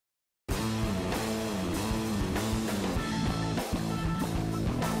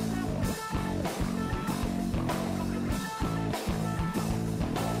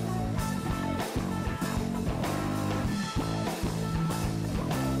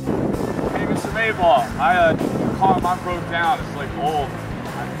Maybach. The car mine broke down. It's like old.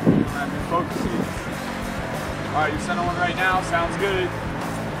 I'm focusing. All right, you sending one right now. Sounds good.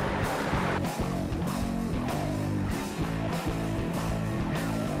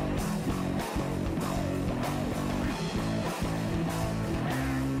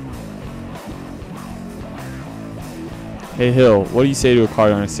 Hey Hill, what do you say to a car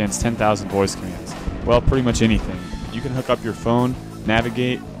that understands 10,000 voice commands? Well, pretty much anything. You can hook up your phone,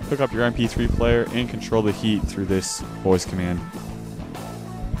 navigate, hook up your MP3 player, and control the heat through this voice command.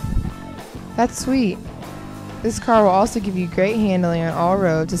 That's sweet. This car will also give you great handling on all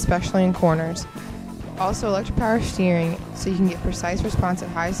roads, especially in corners. Also electric power steering, so you can get precise response at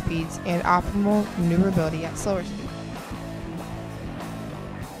high speeds and optimal maneuverability at slower speeds.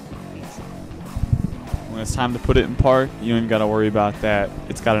 When it's time to put it in park, you don't even got to worry about that.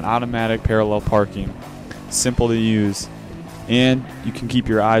 It's got an automatic parallel parking, simple to use, and you can keep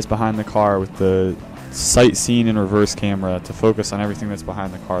your eyes behind the car with the sightseeing and reverse camera to focus on everything that's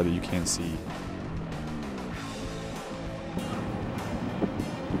behind the car that you can't see.